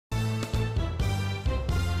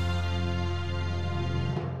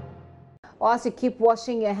Whilst you keep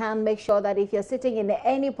washing your hand, make sure that if you're sitting in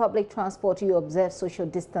any public transport, you observe social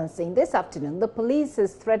distancing. This afternoon, the police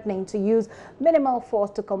is threatening to use minimal force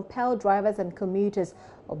to compel drivers and commuters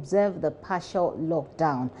observe the partial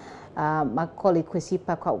lockdown. My colleague Kwesi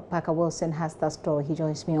Parker Wilson has that story. He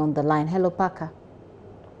joins me on the line. Hello, Parker.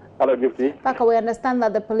 Hello, Gifty. Parker, we understand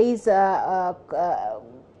that the police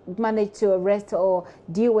managed to arrest or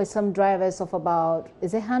deal with some drivers of about,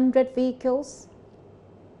 is it 100 vehicles?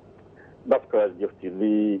 That's correct, Gifty.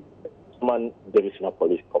 The Human Divisional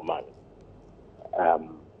Police Command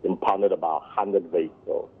impounded about 100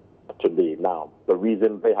 vehicles today. Now, the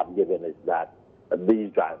reason they have given is that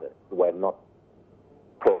these drivers were not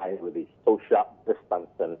complying with the social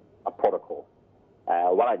distancing protocol.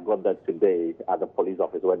 When I got there today as a police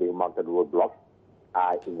officer where they mounted roadblocks,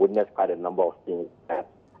 I witnessed quite a number of things. I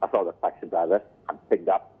saw the taxi driver had picked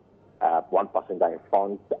up one passenger in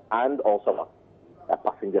front and also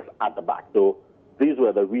passengers at the back. So these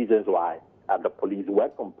were the reasons why the police were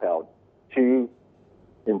compelled to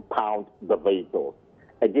impound the vehicles.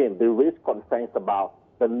 Again, they raised concerns about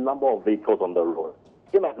the number of vehicles on the road.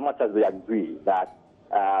 In as much as they agree that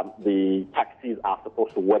the taxis are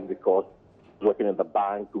supposed to work because working in the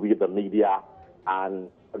bank, read the media, and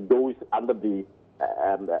those under the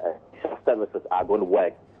services are going to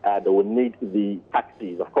work, they will need the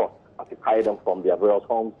taxis, of course, to carry them from their various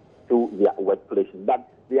homes to their workplaces. But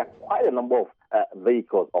there are quite a number of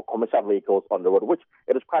vehicles or commercial vehicles on the road, which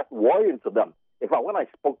it is quite worrying to them. In fact, when I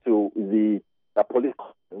spoke to the police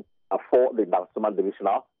for the Human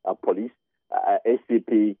Divisional Police,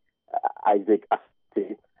 ACP Isaac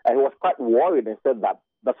Asante, he was quite worried and said that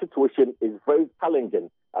the situation is very challenging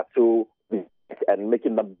to and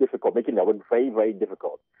making them difficult, making their work very, very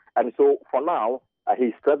difficult. And so for now,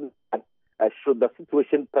 he's threatened that should the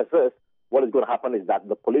situation persist, what is going to happen is that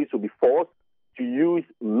the police will be forced to use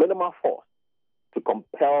minimal force to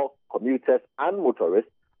compel commuters and motorists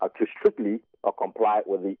to strictly comply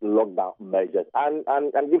with the lockdown measures. And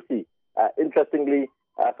you see, interestingly,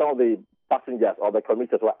 some of the passengers or the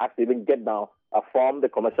commuters were asked to even get down from the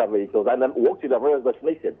commercial vehicles and then walk to the various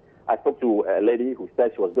destinations. I spoke to a lady who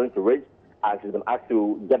said she was going to Ridge and she's been asked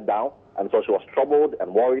to get down, and so she was troubled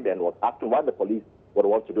and worried and was asking why the police would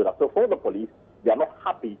want to do that. So for the police, they are not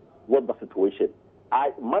happy with the situation.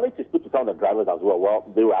 I managed to speak to some of the drivers as well.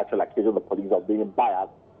 Well, they were actually accusing the police of being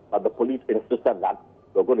biased, but the police insisted that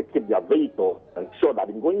they're going to keep their vehicles and ensure that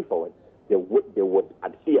in going forward, they would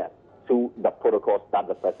adhere to the protocols that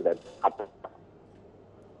the president had.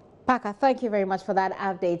 Parker, thank you very much for that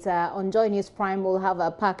update. On JoyNews Prime, we'll have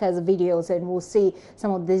Parker's videos and we'll see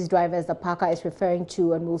some of these drivers that Parker is referring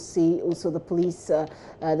to, and we'll see also the police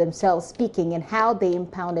themselves speaking and how they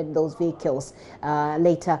impounded those vehicles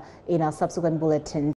later in our subsequent bulletin.